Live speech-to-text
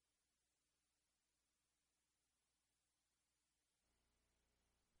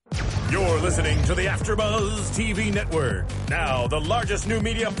listening to the AfterBuzz TV Network, now the largest new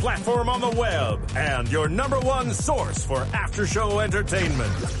media platform on the web, and your number one source for after-show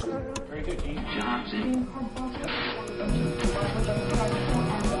entertainment. Very good, Keith Johnson.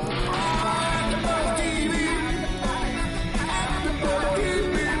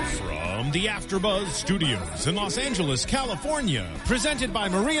 From the AfterBuzz Studios in Los Angeles, California, presented by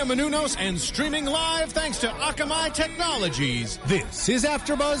Maria Menounos and streaming live thanks to Akamai Technologies. This is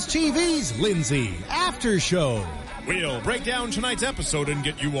AfterBuzz TV's Lindsay After Show. We'll break down tonight's episode and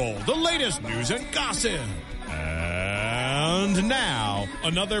get you all the latest news and gossip. And now,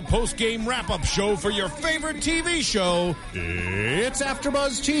 another post-game wrap-up show for your favorite TV show. It's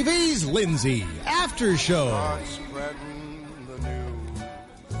AfterBuzz TV's Lindsay After Show.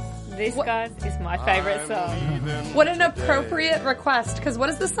 This, guys, is my favorite song. What an appropriate request, because what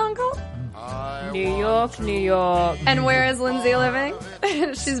is this song called? New York, New York. And where is Lindsay living?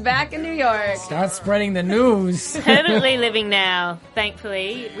 She's back in New York. Start spreading the news. Permanently living now.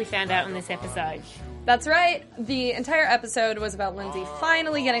 Thankfully, we found out on this episode. That's right. The entire episode was about Lindsay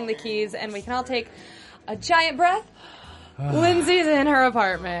finally getting the keys, and we can all take a giant breath. Lindsay's in her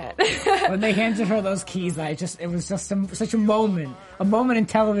apartment. When they handed her those keys, it was just such a moment in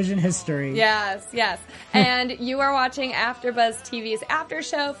television history. Yes. And you are watching AfterBuzz TV's After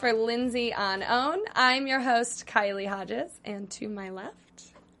Show for Lindsay on OWN. I'm your host, Kylie Hodges, and to my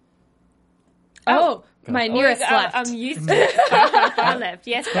left... my nearest left. I'm used to far left.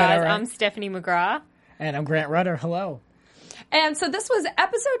 Yes, guys, I'm Stephanie McGrath. And I'm Grant Rudder. Hello. And so this was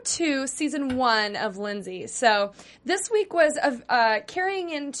episode 2, season 1 of Lindsay. So this week was carrying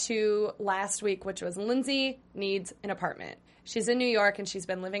into last week, which was Lindsay needs an apartment. She's in New York, and she's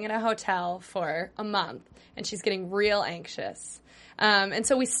been living in a hotel for a month, and she's getting real anxious. And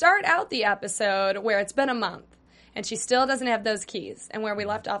so we start out the episode where it's been a month, and she still doesn't have those keys. And where we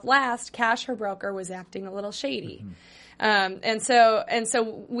left off last, Cash, her broker, was acting a little shady. And so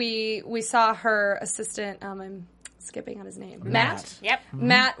we saw her assistant, I'm skipping on his name. Matt. Yep. Mm-hmm.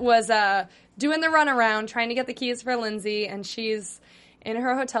 Matt was doing the runaround, trying to get the keys for Lindsay, and she's in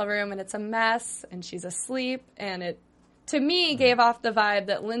her hotel room, and it's a mess, and she's asleep, and it, to me, gave off the vibe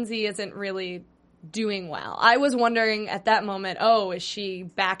that Lindsay isn't really doing well. I was wondering at that moment, is she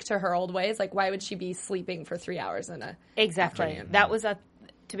back to her old ways? Like, why would she be sleeping for 3 hours in a Exactly. afternoon? That was,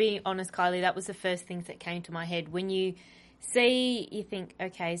 to be honest, Kylie, that was the first things that came to my head. When you see, you think,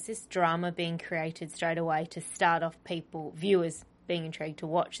 okay, is this drama being created straight away to start off viewers being intrigued to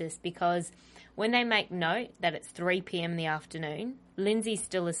watch this? Because when they make note that it's 3 p.m. in the afternoon, Lindsay's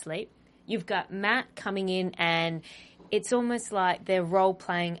still asleep. You've got Matt coming in, and it's almost like they're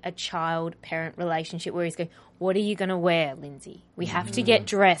role-playing a child-parent relationship where he's going, what are you going to wear, Lindsay? We have to get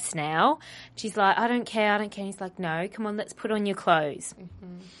dressed now. She's like, I don't care. He's like, no, come on, let's put on your clothes.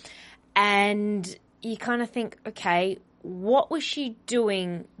 Mm-hmm. And you kind of think, okay, what was she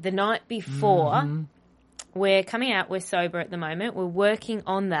doing the night before? Mm-hmm. We're coming out, we're sober at the moment, we're working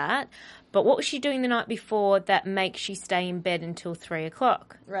on that. But what was she doing the night before that makes you stay in bed until 3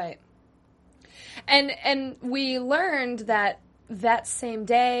 o'clock? Right. And we learned that same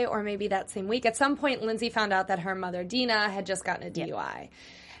day, or maybe that same week, at some point Lindsay found out that her mother, Dina, had just gotten a DUI. Yep.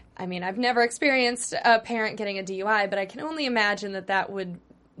 I mean, I've never experienced a parent getting a DUI, but I can only imagine that would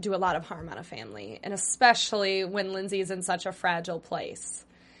do a lot of harm on a family, and especially when Lindsay's in such a fragile place.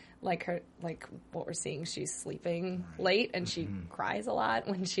 Like what we're seeing, she's sleeping late, and she cries a lot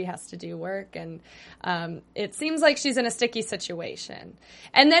when she has to do work, and it seems like she's in a sticky situation.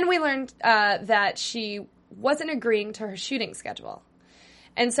 And then we learned that she wasn't agreeing to her shooting schedule.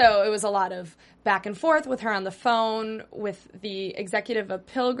 And so it was a lot of back and forth with her on the phone, with the executive of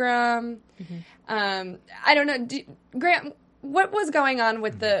Pilgrim. Mm-hmm. I don't know, Grant, what was going on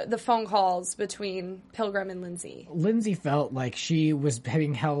with the phone calls between Pilgrim and Lindsay? Lindsay felt like she was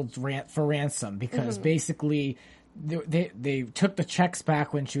being held for ransom because basically they took the checks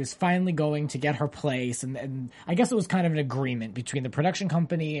back when she was finally going to get her place. And I guess it was kind of an agreement between the production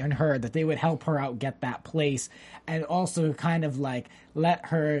company and her that they would help her out get that place, and also kind of like let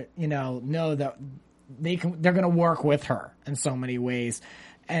her, know that they're going to work with her in so many ways.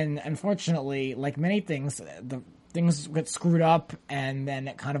 And unfortunately, like many things, things get screwed up, and then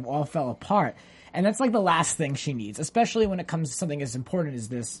it kind of all fell apart. And that's like the last thing she needs, especially when it comes to something as important as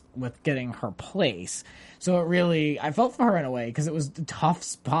this with getting her place. So I felt for her in a way, because it was a tough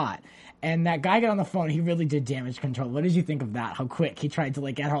spot. And that guy got on the phone, he really did damage control. What did you think of that? How quick he tried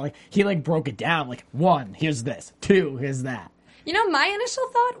to get her, he broke it down, 1, here's this, 2, here's that. You know, my initial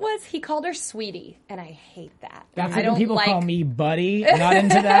thought was he called her sweetie, and I hate that. That's I like don't when people like... call me buddy. Not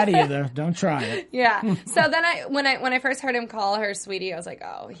into that either. Don't try it. Yeah. So then when I first heard him call her sweetie, I was like,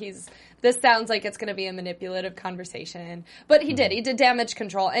 oh, this sounds like it's going to be a manipulative conversation. But he did. He did damage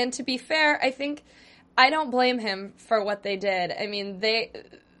control. And to be fair, I think I don't blame him for what they did. I mean,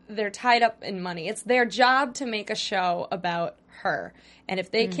 they're tied up in money. It's their job to make a show about her. And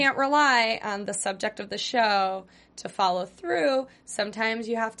if they can't rely on the subject of the show to follow through, sometimes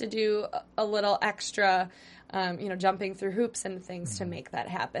you have to do a little extra, jumping through hoops and things to make that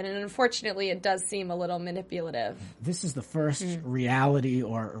happen. And unfortunately, it does seem a little manipulative. This is the first reality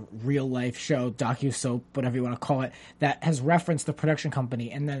or real-life show, docu-soap, whatever you want to call it, that has referenced the production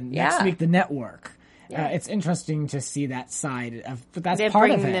company and then next week the network. Yeah. It's interesting to see that side but that's They're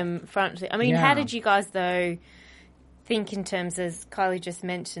part of it. bringing them front. I mean, how did you guys, though, think in terms, as Kylie just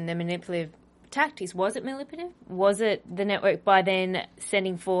mentioned, the manipulative tactics? Was it manipulative? Was it the network by then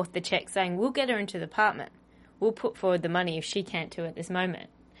sending forth the check saying, we'll get her into the apartment, we'll put forward the money if she can't do it at this moment,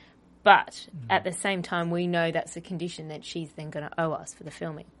 but at the same time we know that's a condition that she's then going to owe us for the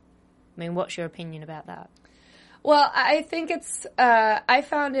filming? I mean, what's your opinion about that? Well, I think it's, I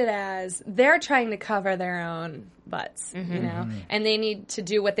found it as they're trying to cover their own butts, and they need to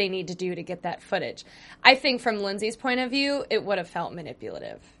do what they need to do to get that footage. I think from Lindsay's point of view, it would have felt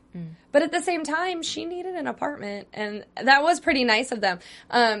manipulative. But at the same time, she needed an apartment, and that was pretty nice of them.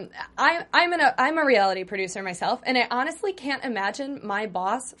 I'm a reality producer myself, and I honestly can't imagine my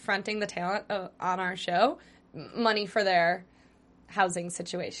boss fronting the talent on our show money for their housing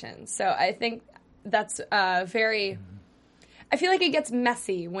situation. So I think that's very... I feel like it gets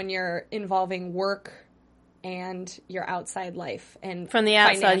messy when you're involving work and your outside life. And from the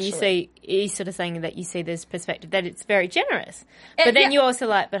outside, you're sort of saying that you see this perspective that it's very generous. But then you also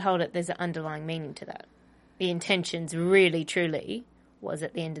but hold it, there's an underlying meaning to that. The intentions really, truly was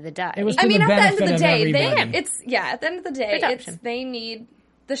at the end of the day. It was at the end of the day, at the end of the day, they need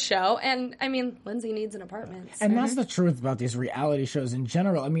the show. And, I mean, Lindsay needs an apartment. So. And that's the truth about these reality shows in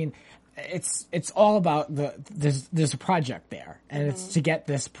general. I mean, it's all about there's a project there, and it's to get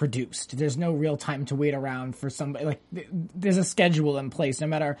this produced. There's no real time to wait around for somebody. Like, there's a schedule in place, no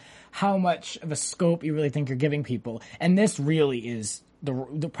matter how much of a scope you really think you're giving people. And this really is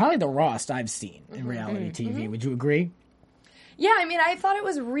probably the rawest I've seen in reality TV. Would you agree? Yeah, I mean, I thought it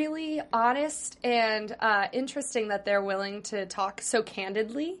was really honest and interesting that they're willing to talk so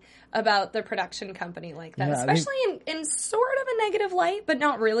candidly about the production company like that, especially in sort of a negative light, but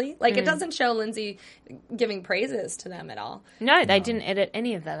not really. Like, it doesn't show Lindsay giving praises to them at all. No, they didn't edit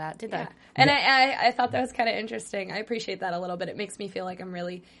any of that out, did they? Yeah. And I thought that was kind of interesting. I appreciate that a little bit. It makes me feel like I'm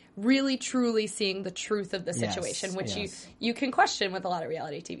really, really, truly seeing the truth of the situation, which you can question with a lot of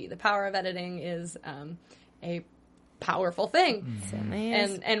reality TV. The power of editing is a powerful thing.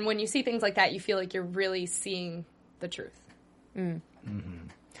 And when you see things like that, you feel like you're really seeing the truth.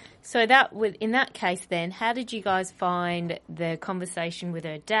 So in that case then, how did you guys find the conversation with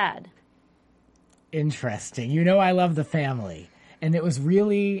her dad? Interesting. I love the family. And it was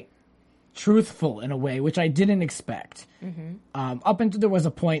really truthful in a way, which I didn't expect. Up until there was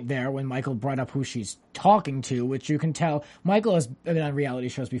a point there when Michael brought up who she's talking to, which you can tell Michael has been on reality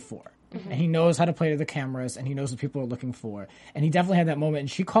shows before. And he knows how to play to the cameras, and he knows what people are looking for. And he definitely had that moment, and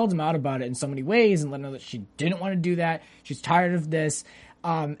she called him out about it in so many ways and let him know that she didn't want to do that. She's tired of this.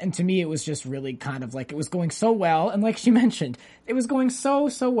 And to me, it was just really kind of like it was going so well. And like she mentioned, it was going so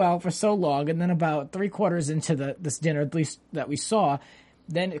well for so long. And then about 3/4 into this dinner, at least that we saw,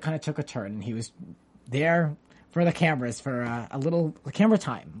 then it kind of took a turn. And he was there for the cameras for a little camera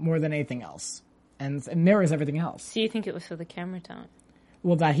time more than anything else. And it mirrors everything else. So you think it was for the camera time?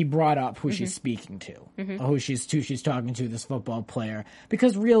 Well, that he brought up who she's speaking to, or who she's talking to, this football player.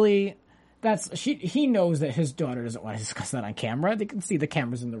 Because really, he knows that his daughter doesn't want to discuss that on camera. They can see the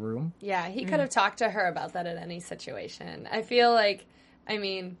cameras in the room. Yeah, he could have talked to her about that in any situation. I feel like, I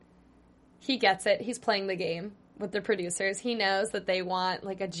mean, he gets it. He's playing the game with the producers. He knows that they want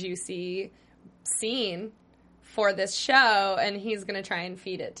like a juicy scene for this show, and he's going to try and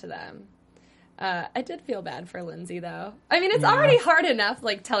feed it to them. I did feel bad for Lindsay, though. I mean, it's already hard enough,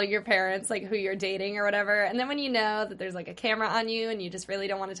 like, telling your parents, like, who you're dating or whatever. And then when you know that there's, like, a camera on you and you just really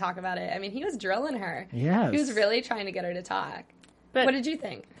don't want to talk about it. I mean, he was drilling her. Yes. He was really trying to get her to talk. But what did you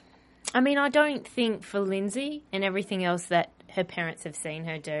think? I mean, I don't think for Lindsay and everything else that her parents have seen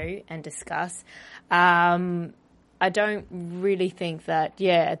her do and discuss, I don't really think that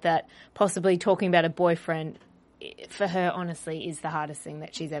possibly talking about a boyfriend for her, honestly, is the hardest thing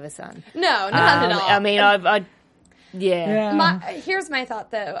that she's ever done. No, not at all. I mean, Yeah. Here's my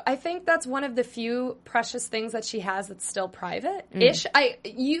thought, though. I think that's one of the few precious things that she has that's still private-ish.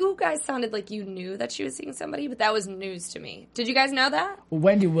 You guys sounded like you knew that she was seeing somebody, but that was news to me. Did you guys know that?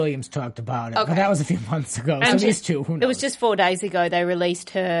 Wendy Williams talked about it, but that was a few months ago. So these two, who knows? It was just 4 days ago they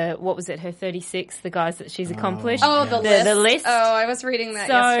released her, what was it, her 36, the guys that she's accomplished. Oh, the list. The list. Oh, I was reading that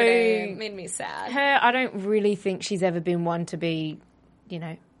yesterday. It made me sad. I don't really think she's ever been one to be,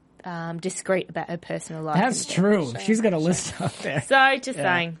 discreet about her personal life. That's true. She's got a list out there. So, just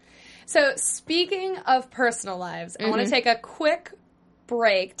saying. So, speaking of personal lives, I want to take a quick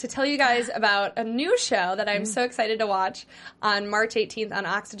break to tell you guys about a new show that I'm so excited to watch on March 18th on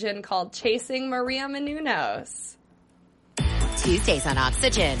Oxygen called Chasing Maria Menounos. Tuesdays on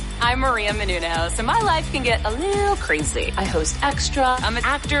Oxygen. I'm Maria Menounos, and my life can get a little crazy. I host Extra. I'm an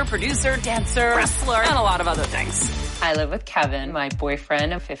actor, producer, dancer, wrestler, and a lot of other things. I live with Kevin, my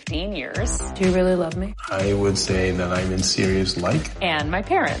boyfriend of 15 years. Do you really love me? I would say that I'm in serious like. And my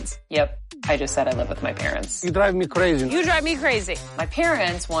parents. Yep. I just said I live with my parents. You drive me crazy. You drive me crazy. My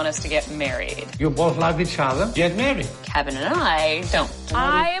parents want us to get married. You both love each other. Get married. Kevin and I don't.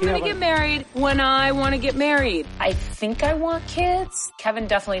 I am going to get married when I want to get married. I think I want kids. Kevin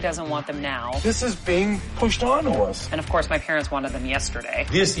definitely doesn't want them now. This is being pushed on to us. And of course, my parents wanted them yesterday.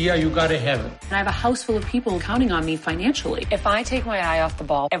 This year, you gotta have it. And I have a house full of people counting on me financially. If I take my eye off the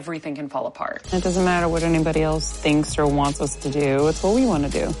ball, everything can fall apart. It doesn't matter what anybody else thinks or wants us to do. It's what we want to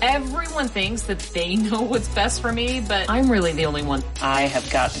do. Everyone thinks that they know what's best for me, but I'm really the only one. I have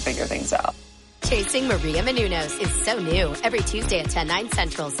got to figure things out. Chasing Maria Menounos is so new. Every Tuesday at 10, 9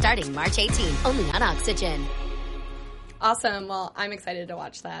 Central, starting March 18th, only on Oxygen. Awesome. Well, I'm excited to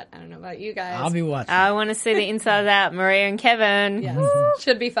watch that. I don't know about you guys. I'll be watching. I want to see the inside of that, Maria and Kevin. Yes.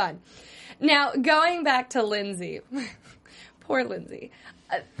 Should be fun. Now, going back to Lindsay. Poor Lindsay.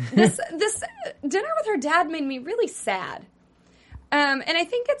 This dinner with her dad made me really sad. And I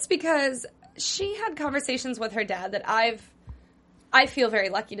think it's because she had conversations with her dad that I feel very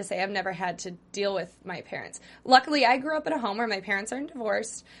lucky to say I've never had to deal with my parents. Luckily, I grew up in a home where my parents aren't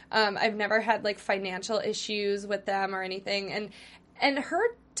divorced. I've never had like financial issues with them or anything. And her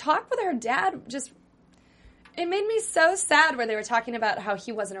talk with her dad just, it made me so sad where they were talking about how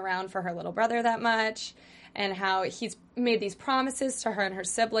he wasn't around for her little brother that much and how he's made these promises to her and her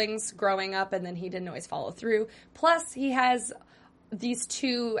siblings growing up and then he didn't always follow through. Plus, he has these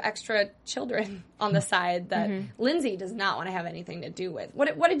 2 extra children on the side that Lindsay does not want to have anything to do with.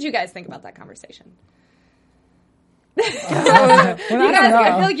 What did you guys think about that conversation? You guys,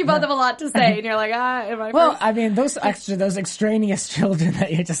 I feel like you both have a lot to say, and you're like, am I Well, first? I mean, those extraneous children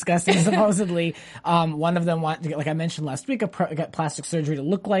that you're discussing, supposedly, one of them like I mentioned last week, got plastic surgery to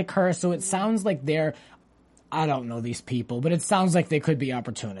look like her, so it sounds like they're, I don't know these people, but it sounds like they could be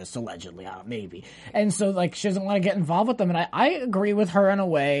opportunists, allegedly, maybe. And so, like, she doesn't want to get involved with them, and I agree with her in a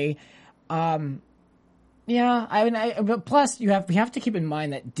way. Yeah, I mean, but plus we have to keep in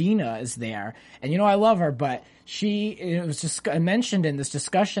mind that Dina is there, and I love her, but it was just mentioned in this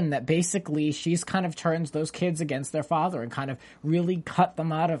discussion that basically she's kind of turns those kids against their father and kind of really cut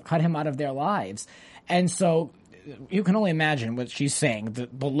him out of their lives, and so you can only imagine what she's saying. The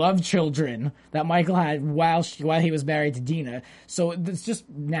beloved children that Michael had while he was married to Dina, so it's just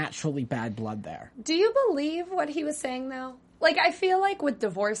naturally bad blood there. Do you believe what he was saying though? Like, I feel like with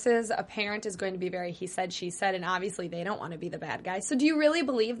divorces, a parent is going to be very he said, she said, and obviously they don't want to be the bad guy. So do you really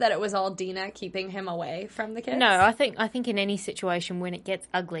believe that it was all Dina keeping him away from the kids? No, I think in any situation when it gets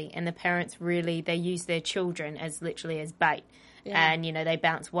ugly and the parents really, they use their children as literally as bait. Yeah. And, they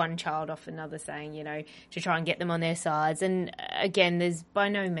bounce one child off another saying, to try and get them on their sides. And again, there's by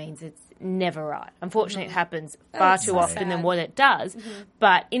no means, it's never right. Unfortunately, it happens far too often than what it does. Mm-hmm.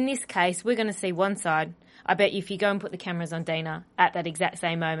 But in this case, we're going to see one side. I bet you if you go and put the cameras on Dina at that exact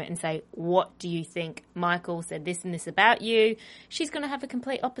same moment and say, what do you think? Michael said this and this about you. She's going to have a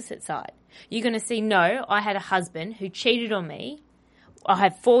complete opposite side. You're going to see, no, I had a husband who cheated on me. I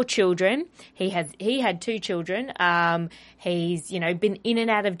have 4 children. He had 2 children. He's, been in and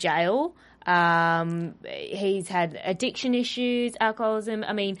out of jail. He's had addiction issues, alcoholism.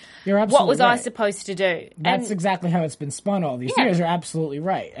 I mean, what was I supposed to do? That's exactly how it's been spun all these years. You're absolutely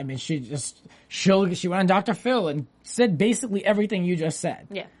right. I mean, she went on Dr. Phil and said basically everything you just said.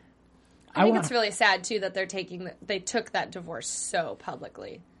 Yeah. I think it's really sad too that they took that divorce so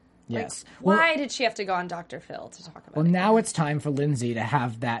publicly. Yes. Why did she have to go on Dr. Phil to talk about it? Well, now it's time for Lindsay to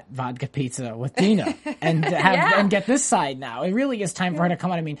have that vodka pizza with Dina and and get this side now. It really is time for her to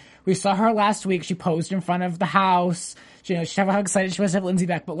come out. I mean, we saw her last week. She posed in front of the house. She how excited she was to have Lindsay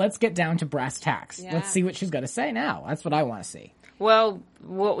back. But let's get down to brass tacks. Yeah. Let's see what she's going to say now. That's what I want to see. Well,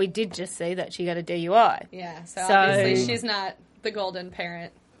 what we did just see, that she got a DUI. Yeah, so obviously she's not the golden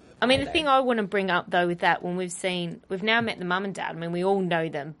parent. I mean, the thing I want to bring up, though, with that, when we've now met the mum and dad. I mean, we all know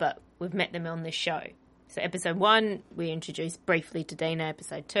them, but we've met them on this show. So episode 1, we introduced briefly to Dina.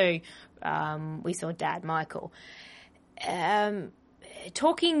 Episode 2, we saw Dad, Michael.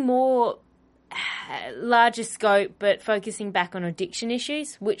 Talking more larger scope, but focusing back on addiction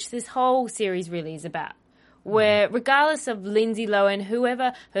issues, which this whole series really is about. Where regardless of Lindsay Lohan,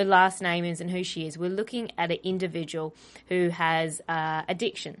 whoever her last name is and who she is, we're looking at an individual who has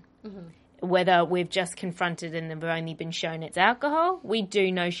addiction. Mm-hmm. Whether we've just confronted and we've only been shown it's alcohol, we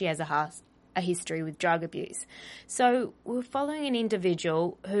do know she has a history with drug abuse. So we're following an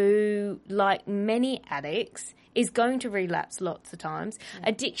individual who, like many addicts, is going to relapse lots of times. Mm-hmm.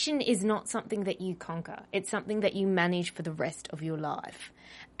 Addiction is not something that you conquer. It's something that you manage for the rest of your life.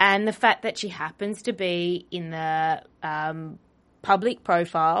 And the fact that she happens to be in the public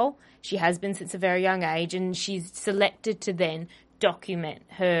profile, she has been since a very young age, and she's selected to then document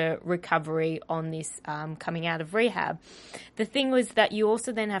her recovery on this coming out of rehab. The thing was that you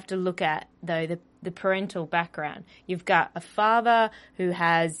also then have to look at, though, the parental background. You've got a father who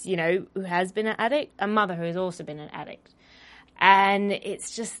has been an addict, a mother who has also been an addict. And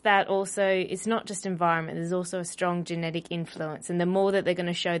it's just that also, it's not just environment, there's also a strong genetic influence. And the more that they're going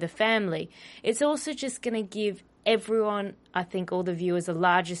to show the family, it's also just going to give everyone, I think all the viewers, a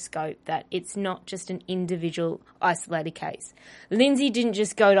larger scope that it's not just an individual isolated case. Lindsay didn't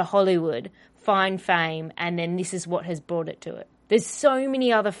just go to Hollywood, find fame, and then this is what has brought it to it. There's so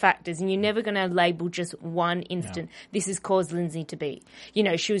many other factors, and you're never going to label just one instant. Yeah. This has caused Lindsay to be,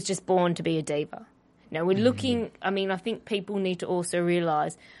 she was just born to be a diva. No, we're looking, I think people need to also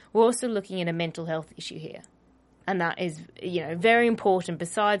realise we're also looking at a mental health issue here. And that is, very important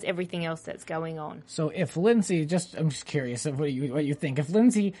besides everything else that's going on. So if Lindsay, I'm just curious of what you think. If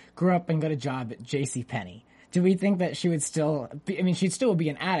Lindsay grew up and got a job at JCPenney, do we think that she would still be, she'd still be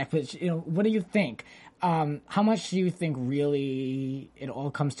an addict, but, what do you think? How much do you think really it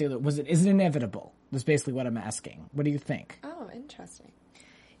all comes together? Is it inevitable? That's basically what I'm asking. What do you think? Oh, interesting.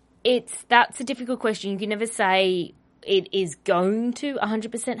 That's a difficult question. You can never say it is going to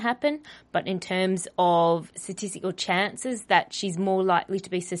 100% happen, but in terms of statistical chances that she's more likely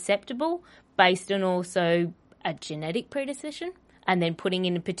to be susceptible based on also a genetic predisposition and then putting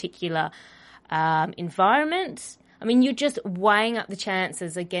in a particular environment. I mean, you're just weighing up the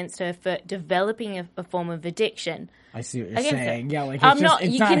chances against her for developing a form of addiction. I see what you're saying. Yeah, like I'm not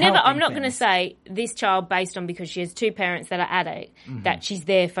going to say this child based on because she has two parents that are addict that she's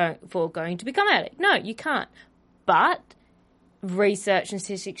there for going to become addict. No, you can't. But research and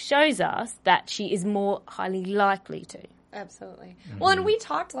statistics shows us that she is more highly likely to. Absolutely. Well, and we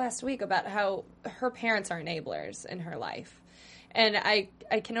talked last week about how her parents are enablers in her life. And I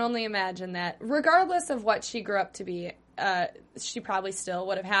can only imagine that regardless of what she grew up to be, she probably still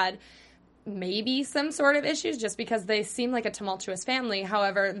would have had maybe some sort of issues just because they seem like a tumultuous family.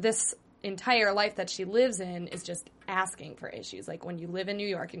 However, this entire life that she lives in is just asking for issues. Like when you live in New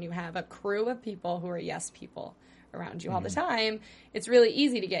York and you have a crew of people who are yes people around you all the time, it's really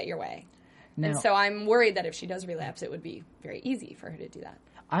easy to get your way. Now, and so I'm worried that if she does relapse, it would be very easy for her to do that.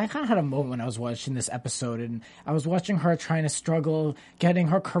 I kind of had a moment when I was watching this episode, and I was watching her trying to struggle, getting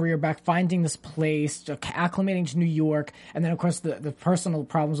her career back, finding this place, acclimating to New York, and then, of course, the personal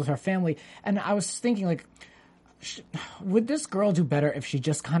problems with her family. And I was thinking, like, would this girl do better if she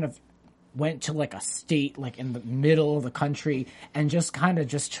just kind of went to, like, a state, like, in the middle of the country and just kind of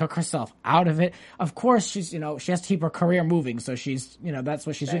just took herself out of it? Of course, she's, she has to keep her career moving, so she's, that's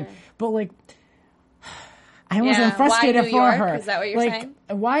what she's doing. But, like, I was frustrated for her. Is that what you're saying?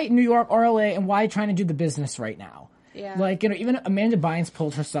 Why New York or LA, and why trying to do the business right now? Yeah. Like, even Amanda Bynes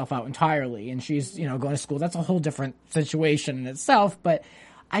pulled herself out entirely, and she's, going to school. That's a whole different situation in itself. But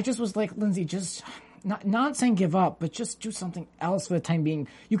I just was like, Lindsay, just not saying give up, but just do something else for the time being.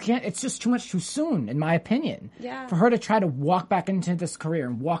 You can't. It's just too much too soon, in my opinion. Yeah. For her to try to walk back into this career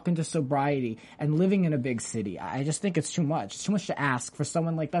and walk into sobriety and living in a big city, I just think it's too much. It's too much to ask for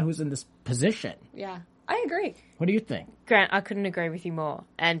someone like that who's in this position. Yeah. I agree. What do you think? Grant, I couldn't agree with you more.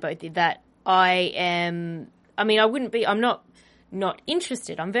 And both did that. I'm not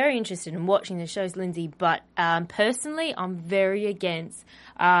interested. I'm very interested in watching the shows, Lindsay, but personally, I'm very against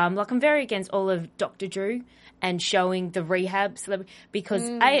all of Dr. Drew and showing the rehab celebrity because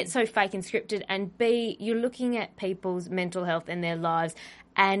A, it's so fake and scripted, and B, you're looking at people's mental health and their lives,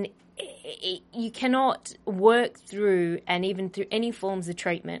 and you cannot work through and even through any forms of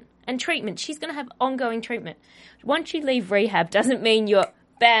treatment. And treatment, she's going to have ongoing treatment. Once you leave rehab, doesn't mean you're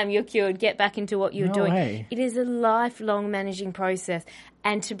bam, you're cured, get back into what you're No doing. way. It is a lifelong managing process.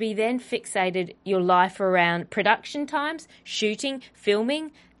 And to be then fixated your life around production times, shooting,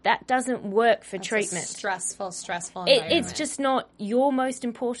 filming, that doesn't work for treatment. Stressful environment. It's just not your most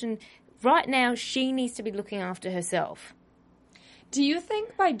important. Right now, she needs to be looking after herself. Do you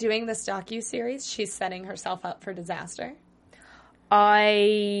think by doing this docuseries, she's setting herself up for disaster?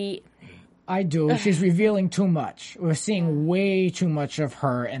 I do. She's revealing too much. We're seeing way too much of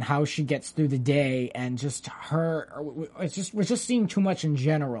her and how she gets through the day, and just her. We're just seeing too much in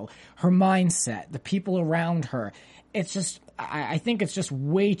general. Her mindset, the people around her. It's just. I think it's just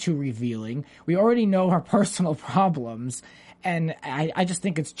way too revealing. We already know her personal problems, and I just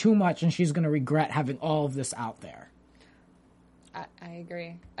think it's too much, and she's going to regret having all of this out there. I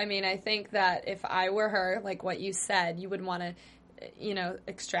agree. I mean, I think that if I were her, like what you said, you would want to,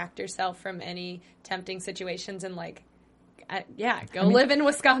 extract yourself from any tempting situations and live in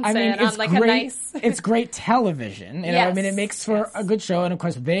Wisconsin on like great, a nice. It's great television. You know, I mean, it makes for a good show, and of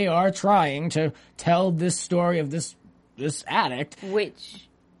course, they are trying to tell this story of this addict. Which,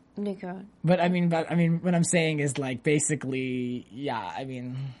 Nico. But I mean, what I'm saying is like basically,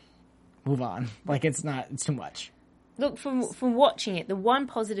 move on. Like it's too much. Look, from watching it, the one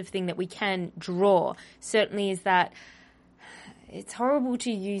positive thing that we can draw certainly is that it's horrible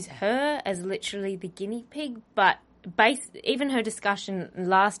to use her as literally the guinea pig, but even her discussion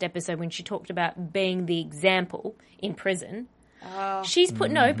last episode when she talked about being the example in prison, she's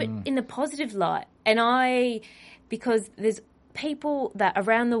put but in the positive light. And because there's people that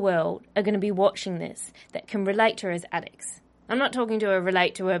around the world are going to be watching this that can relate to her as addicts. I'm not talking to her,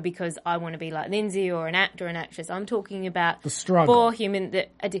 relate to her because I want to be like Lindsay or an actor or an actress. I'm talking about the struggle for human,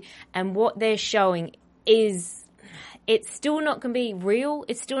 and what they're showing is, it's still not going to be real.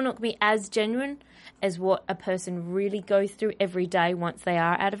 It's still not going to be as genuine as what a person really goes through every day once they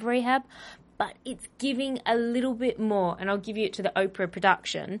are out of rehab. But it's giving a little bit more, and I'll give you it to the Oprah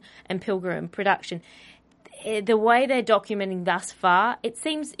production and Pilgrim production. The way they're documenting thus far, it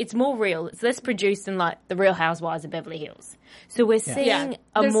seems it's more real. It's less produced than like the Real Housewives of Beverly Hills. So we're seeing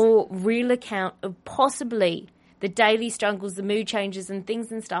a more real account of possibly the daily struggles, the mood changes and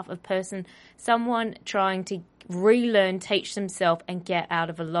things and stuff of someone trying to relearn, teach themselves and get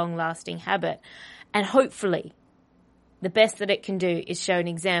out of a long-lasting habit. And hopefully the best that it can do is show an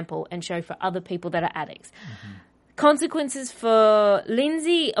example and show for other people that are addicts. Mm-hmm. Consequences for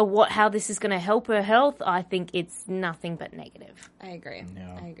Lindsay or how this is going to help her health, I think it's nothing but negative. I agree.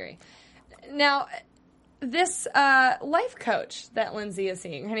 No. I agree. Now, this life coach that Lindsay is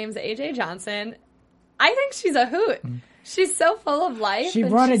seeing, her name's AJ Johnson. I think she's a hoot. She's so full of life. She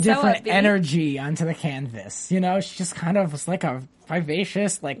brought a different energy onto the canvas. She just kind of was like a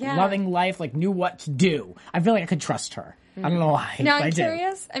vivacious, loving life, knew what to do. I feel like I could trust her. I don't know why. Now, I'm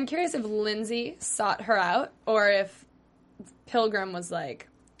curious if Lindsay sought her out or if Pilgrim was like,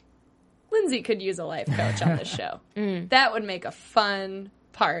 Lindsay could use a life coach on this show. That would make a fun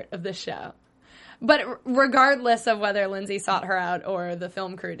part of the show. But regardless of whether Lindsay sought her out or the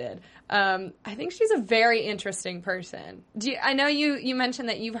film crew did, I think she's a very interesting person. I know you mentioned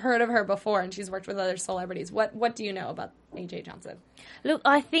that you've heard of her before and she's worked with other celebrities. What do you know about AJ Johnson? Look,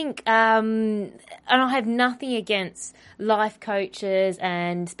 I think, and I have nothing against life coaches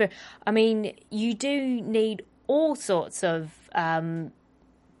you do need all sorts of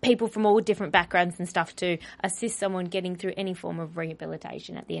people from all different backgrounds and stuff to assist someone getting through any form of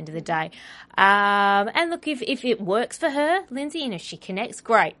rehabilitation at the end of the day. And look, if it works for her, Lindsay, and if she connects,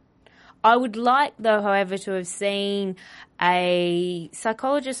 great. I would like, though, however, to have seen a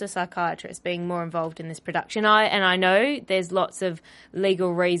psychologist or psychiatrist being more involved in this production. I know there's lots of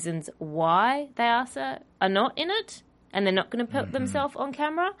legal reasons why they are not in it, and they're not going to put themselves on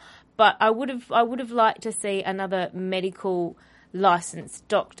camera. But I would have liked to see another medical licensed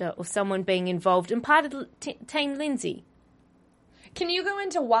doctor or someone being involved and part of Team Lindsay. Can you go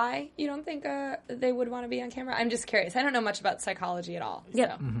into why you don't think they would want to be on camera? I'm just curious. I don't know much about psychology at all.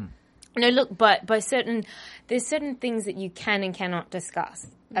 Yeah. So. Mm-hmm. No, look, but there's certain things that you can and cannot discuss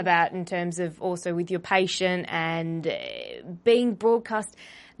about in terms of also with your patient and being broadcast.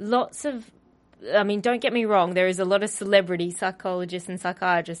 Don't get me wrong, there is a lot of celebrity psychologists and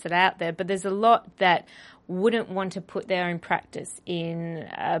psychiatrists that are out there, but there's a lot that wouldn't want to put their own practice in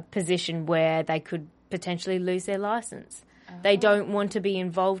a position where they could potentially lose their license. They don't want to be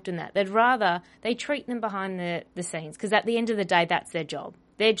involved in that. They treat them behind the scenes because at the end of the day, that's their job.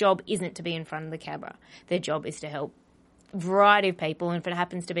 Their job isn't to be in front of the camera. Their job is to help a variety of people, and if it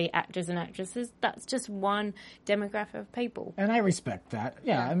happens to be actors and actresses, that's just one demographic of people. And I respect that.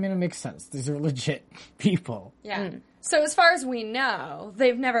 Yeah, I mean, it makes sense. These are legit people. Yeah. So as far as we know,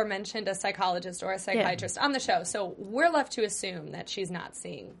 they've never mentioned a psychologist or a psychiatrist on the show. So we're left to assume that she's not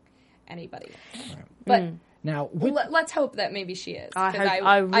seeing anybody. But now let's hope that maybe she is.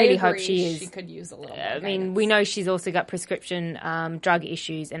 I really hope she is. She could use a little. I mean, we know she's also got prescription drug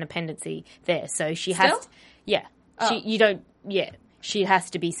issues and appendice there, so she has. She has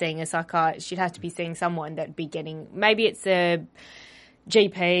to be seeing a psychiatrist. She'd have to be seeing someone that'd be getting. Maybe it's a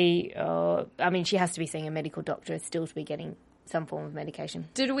GP, or she has to be seeing a medical doctor still to be getting some form of medication.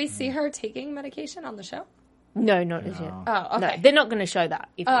 Did we see her taking medication on the show? No, not as yet. Oh, okay. No, they're not going to show that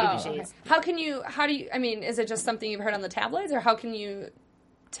if she is. How do you, is it just something you've heard on the tabloids, or how can you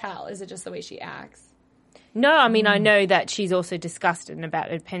tell? Is it just the way she acts? No, I know that she's also disgusted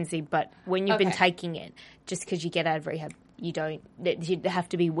about appendice, but when you've been taking it, just because you get out of rehab, you have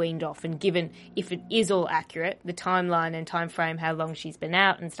to be weaned off, and given if it is all accurate, the timeline and time frame, how long she's been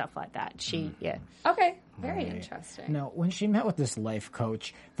out and stuff like that, Okay, very interesting. Now, when she met with this life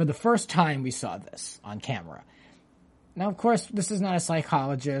coach, for the first time we saw this on camera. Now, of course, this is not a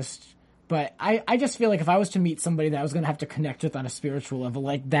psychologist, but I just feel like if I was to meet somebody that I was going to have to connect with on a spiritual level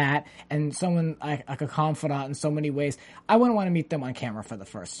like that, and someone like a confidant in so many ways, I wouldn't want to meet them on camera for the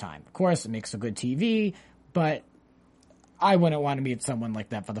first time. Of course, it makes a good TV, but I wouldn't want to meet someone like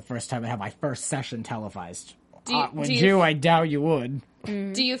that for the first time and have my first session televised. I doubt you would.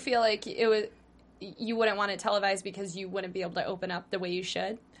 Do you feel like you wouldn't want it televised because you wouldn't be able to open up the way you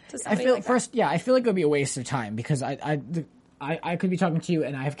should to somebody I feel like it would be a waste of time, because I could be talking to you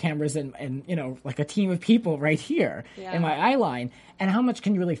and I have cameras and like a team of people right here in my eye line. And how much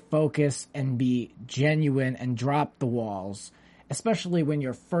can you really focus and be genuine and drop the walls, especially when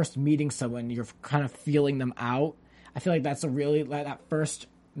you're first meeting someone, you're kind of feeling them out. I feel like that first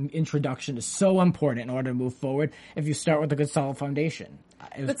introduction is so important in order to move forward if you start with a good solid foundation.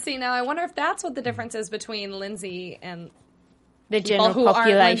 But see, now I wonder if that's what the difference is between Lindsay and the people general who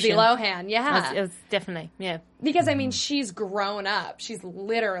population. aren't Lindsay Lohan. Yeah. It was definitely, yeah. Because, she's grown up. She's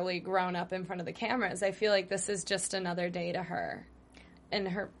literally grown up in front of the cameras. I feel like this is just another day to her. And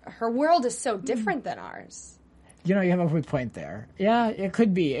her world is so different than ours. You have a good point there. Yeah, it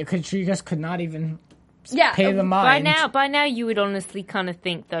could be. She just could not even... pay the mind. By now, you would honestly kind of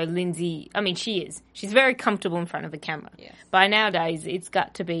think, though, Lindsay... she's very comfortable in front of the camera. Yes. By nowadays, it's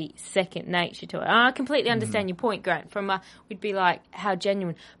got to be second nature to her. And I completely understand your point, Grant. We'd be like, how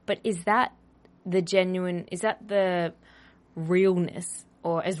genuine. But is that the realness,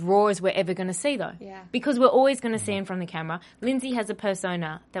 or as raw as we're ever going to see, though? Yeah. Because we're always going to see in front of the camera. Lindsay has a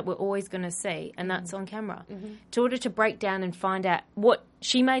persona that we're always going to see, and that's on camera. Mm-hmm. In order to break down and find out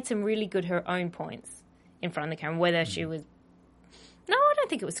she made some really good her own points in front of the camera, whether she was... No, I don't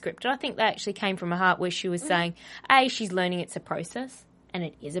think it was scripted. I think that actually came from her heart, where she was saying, A, she's learning it's a process, and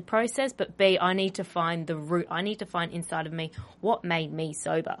it is a process, but B, I need to find the root. I need to find inside of me what made me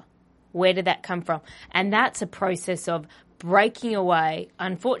sober. Where did that come from? And that's a process of breaking away,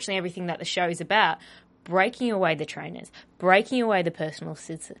 unfortunately, everything that the show is about, breaking away the trainers, breaking away the personal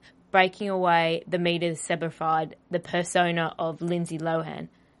assistant, breaking away the meter sebified, the persona of Lindsay Lohan,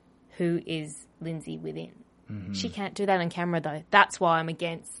 who is Lindsay within. Mm-hmm. She can't do that on camera, though. That's why I'm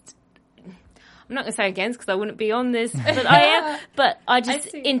against. I'm not going to say against, because I wouldn't be on this, but I am. But I just,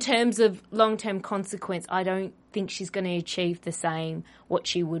 in terms of long-term consequence, I don't think she's going to achieve the same what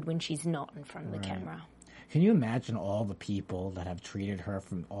she would when she's not in front of the camera. Can you imagine all the people that have treated her,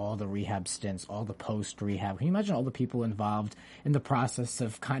 from all the rehab stints, all the post-rehab? Can you imagine all the people involved in the process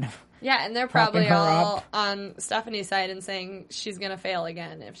of kind of... Yeah, and they're probably all on Stephanie's side and saying she's going to fail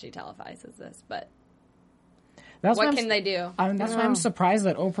again if she televises this, but... What can they do? That's why I'm surprised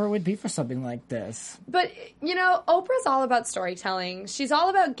that Oprah would be for something like this. But, Oprah's all about storytelling. She's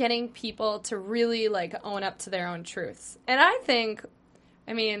all about getting people to really, own up to their own truths. And I think,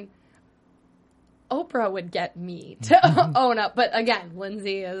 Oprah would get me to own up. But, again,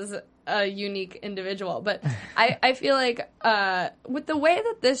 Lindsay is a unique individual. But I feel like with the way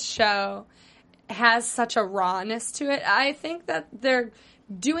that this show has such a rawness to it, I think that they're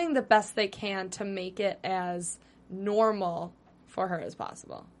doing the best they can to make it as normal for her as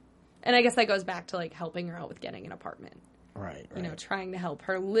possible. And I guess that goes back to helping her out with getting an apartment. Right. Trying to help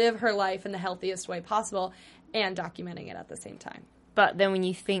her live her life in the healthiest way possible and documenting it at the same time. But then when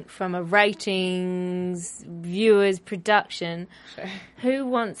you think from a ratings, viewers, production, who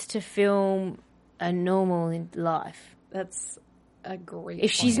wants to film a normal life? That's a great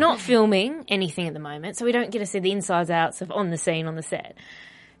If she's not filming anything at the moment, so we don't get to see the insides outs of on the scene, on the set,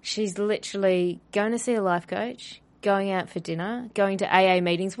 she's literally going to see a life coach, going out for dinner, going to AA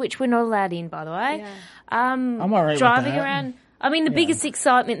meetings, which we're not allowed in, by the way. Yeah. I'm all right driving with that. around. I mean, the biggest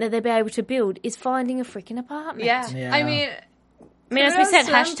excitement that they'll be able to build is finding a freaking apartment. Yeah. I mean, as we said,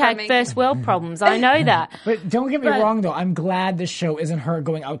 hashtag first world problems. I know that. But don't get me wrong, though. I'm glad this show isn't her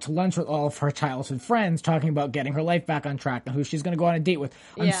going out to lunch with all of her childhood friends, talking about getting her life back on track and who she's going to go on a date with.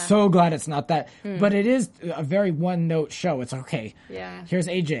 I'm so glad it's not that. But it is a very one-note show. It's okay. Yeah. Here's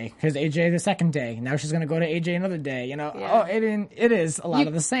AJ. Here's AJ the second day. Now she's going to go to AJ another day. You know, it is a lot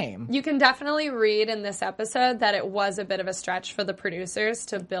of the same. You can definitely read in this episode that it was a bit of a stretch for the producers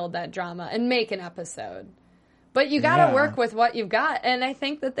to build that drama and make an episode. But you got to work with what you've got. And I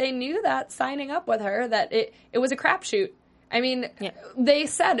think that they knew that signing up with her, that it was a crapshoot. I mean, they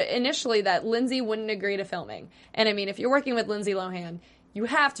said initially that Lindsay wouldn't agree to filming. And I mean, if you're working with Lindsay Lohan, you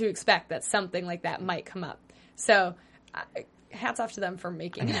have to expect that something like that might come up. So hats off to them for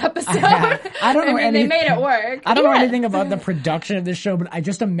making an episode. I don't know they made it work. I don't know anything about the production of this show, but I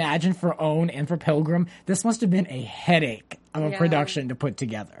just imagine for OWN and for Pilgrim, this must have been a headache of a production to put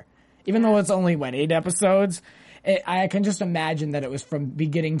together. Even though it's only, 8 episodes? I can just imagine that it was from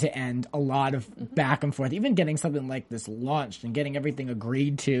beginning to end a lot of back and forth. Even getting something like this launched and getting everything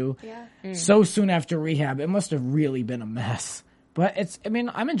agreed to so soon after rehab, it must have really been a mess. But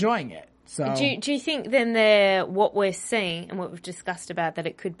I'm enjoying it. So do you think then what we're seeing and what we've discussed about that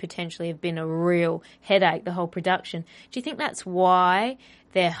it could potentially have been a real headache, the whole production? Do you think that's why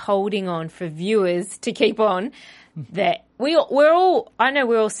they're holding on for viewers to keep on? That we're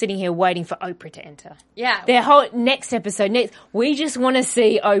all sitting here waiting for Oprah to enter. Yeah. Their whole next episode, we just want to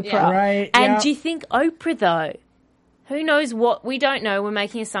see Oprah. Yeah. Right. And do you think Oprah, though, who knows what, we don't know, we're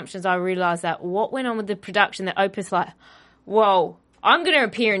making assumptions, I realise that, what went on with the production that Oprah's like, whoa, I'm going to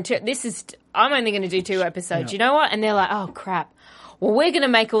appear in I'm only going to do 2 episodes, you know what? And they're like, oh, crap. Well, we're going to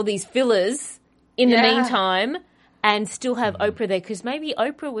make all these fillers in the meantime and still have Oprah there, because maybe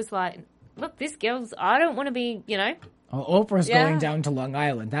Oprah was like, look, I don't want to be, Well, Oprah's going down to Long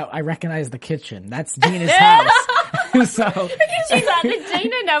Island. I recognize the kitchen. That's Dina's house. So she's like the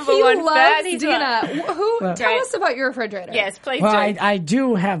Dina number he one loves fan. He's Dina. Like, Tell us about your refrigerator. Yes, please. Well, do. I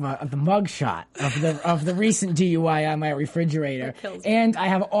do have the mugshot of the recent DUI on my refrigerator, and I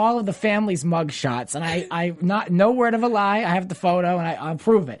have all of the family's mugshots, and I not no word of a lie. I have the photo, and I'll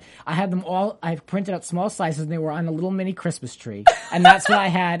prove it. I had them all. I printed out small slices, and they were on a little mini Christmas tree, and that's what I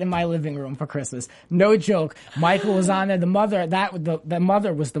had in my living room for Christmas. No joke. Michael was on there. The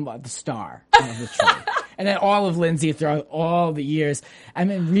mother was the star of the tree. And then all of Lindsay throughout all the years. I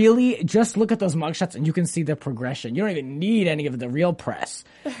mean, really, just look at those mugshots and you can see the progression. You don't even need any of the real press.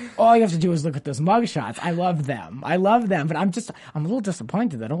 All you have to do is look at those mugshots. I love them. But I'm a little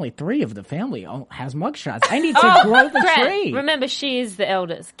disappointed that only 3 of the family has mugshots. I need to grow the tree. Remember, she is the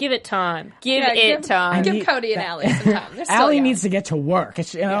eldest. Give it time. Give time. Give Cody and Allie some time. Allie needs to get to work.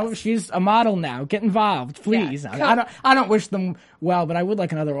 She's a model now. Get involved, please. Yeah. I don't wish them well, but I would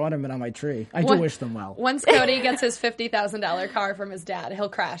like another ornament on my tree. I do wish them well. Once Cody gets his $50,000 car from his dad, he'll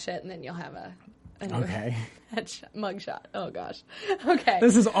crash it, and then you'll have a mugshot. Oh gosh. Okay.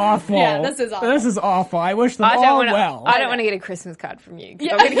 This is awful. Yeah, this is awful. I wish them all well. I don't want to get a Christmas card from you,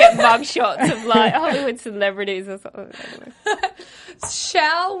 because I'm going to get mugshots of Hollywood celebrities or something.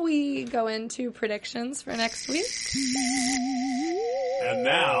 Shall we go into predictions for next week? And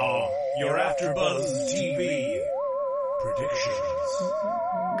now, your AfterBuzz TV predictions.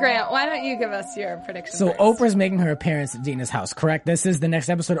 Grant, why don't you give us your predictions? So first? Oprah's making her appearance at Dina's house, correct? This is the next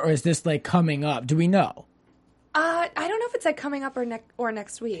episode, or is this coming up? Do we know? I don't know if it's coming up or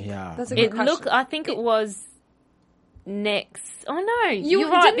next week. Yeah, that's a good question. I think it was next. Oh no, you're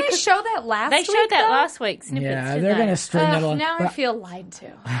right. Didn't they show that last week? They showed that last week. Snippets, yeah, they're going to string that along. Now I feel lied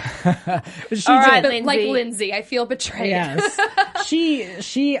to. All right, Lindsay. Like Lindsay, I feel betrayed. Yes,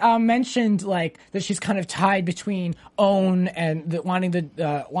 she mentioned that she's kind of tied between OWN and wanting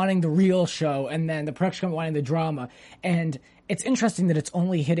the real show, and then the production company wanting the drama. And it's interesting that it's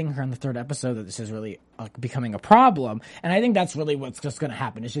only hitting her in the 3rd episode that this is really becoming a problem. And I think that's really what's just going to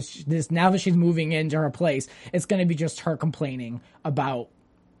happen. It's just this, now that she's moving into her place, it's going to be just her complaining about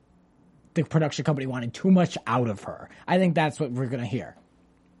the production company wanting too much out of her. I think that's what we're going to hear.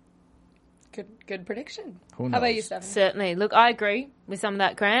 Good prediction. Who knows? How about you, Stephanie? Certainly. Look, I agree with some of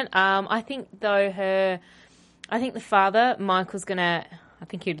that, Grant. I think the father, Michael's going to, I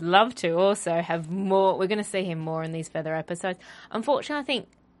think he'd love to also have more. We're going to see him more in these further episodes. Unfortunately, I think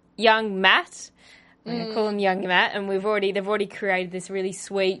young Matt, I'm going to call him young Matt, and they've already created this really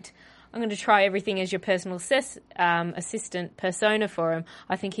sweet, I'm going to try everything as your personal assistant persona for him.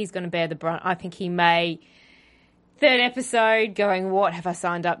 I think he's going to bear the brunt. I think he may third episode going, what have I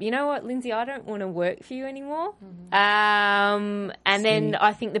signed up? You know what, Lindsay, I don't want to work for you anymore. And then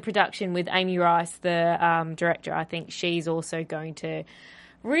I think the production with Amy Rice, the director, I think she's also going to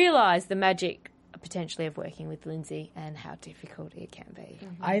realise the magic potentially of working with Lindsay and how difficult it can be.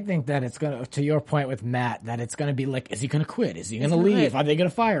 I think that it's going to your point with Matt, that it's going to be like, is he going to quit? Is he going to leave? Are they going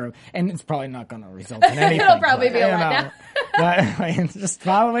to fire him? And it's probably not going to result in anything. It'll probably be a letdown. But just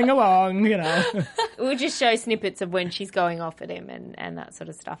following along, We'll just show snippets of when she's going off at him and that sort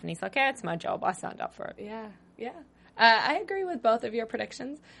of stuff. And he's like, yeah, it's my job. I signed up for it. Yeah. I agree with both of your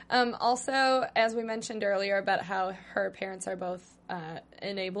predictions. Also, as we mentioned earlier about how her parents are both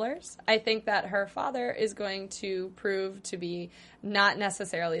enablers, I think that her father is going to prove to be not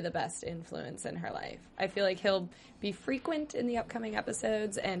necessarily the best influence in her life. I feel like he'll be frequent in the upcoming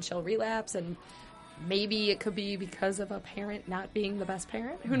episodes and she'll relapse, and maybe it could be because of a parent not being the best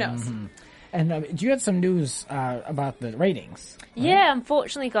parent. Who knows? Mm-hmm. And you had some news about the ratings. Right? Yeah,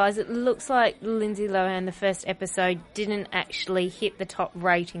 unfortunately, guys, it looks like Lindsay Lohan, the first episode, didn't actually hit the top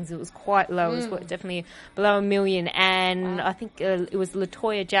ratings. It was quite low. It was definitely below 1 million. And I think it was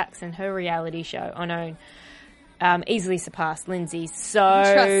LaToya Jackson, her reality show on OWN, easily surpassed Lindsay's. So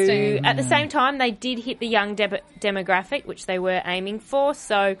at the same time, they did hit the young demographic, which they were aiming for.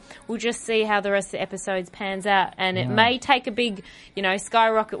 So we'll just see how the rest of the episodes pans out. And it may take a big,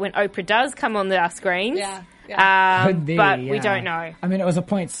 skyrocket when Oprah does come on our screens. But we don't know. I mean, it was a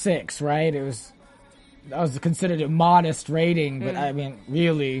 0.6, right? That was considered a modest rating, but I mean,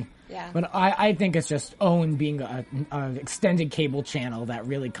 really. Yeah. But I think it's just OWN being an extended cable channel that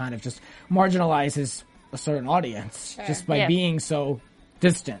really kind of just marginalizes a certain audience just by being so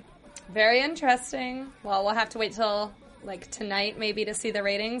distant. Very interesting. Well, we'll have to wait till tonight maybe to see the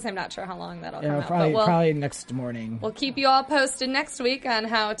ratings. I'm not sure how long that'll come out. Probably next morning. We'll keep you all posted next week on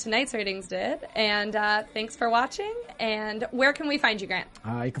how tonight's ratings did. And thanks for watching. And where can we find you, Grant?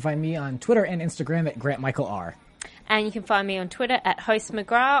 You can find me on Twitter and Instagram at GrantMichaelR. And you can find me on Twitter at Host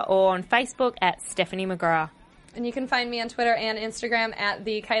McGrath or on Facebook at Stephanie McGrath. And you can find me on Twitter and Instagram at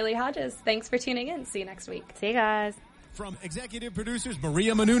the Kylie Hodges. Thanks for tuning in. See you next week. See you guys. From executive producers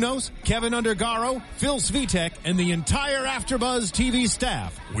Maria Menounos, Kevin Undergaro, Phil Svitek, and the entire AfterBuzz TV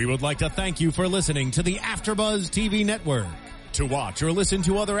staff, we would like to thank you for listening to the AfterBuzz TV network. To watch or listen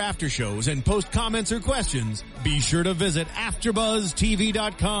to other after shows and post comments or questions, be sure to visit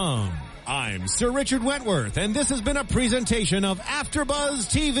AfterBuzzTV.com. I'm Sir Richard Wentworth, and this has been a presentation of AfterBuzz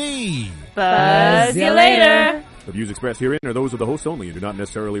TV. Buzz you later. The views expressed herein are those of the hosts only and do not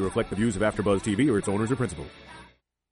necessarily reflect the views of AfterBuzz TV or its owners or principals.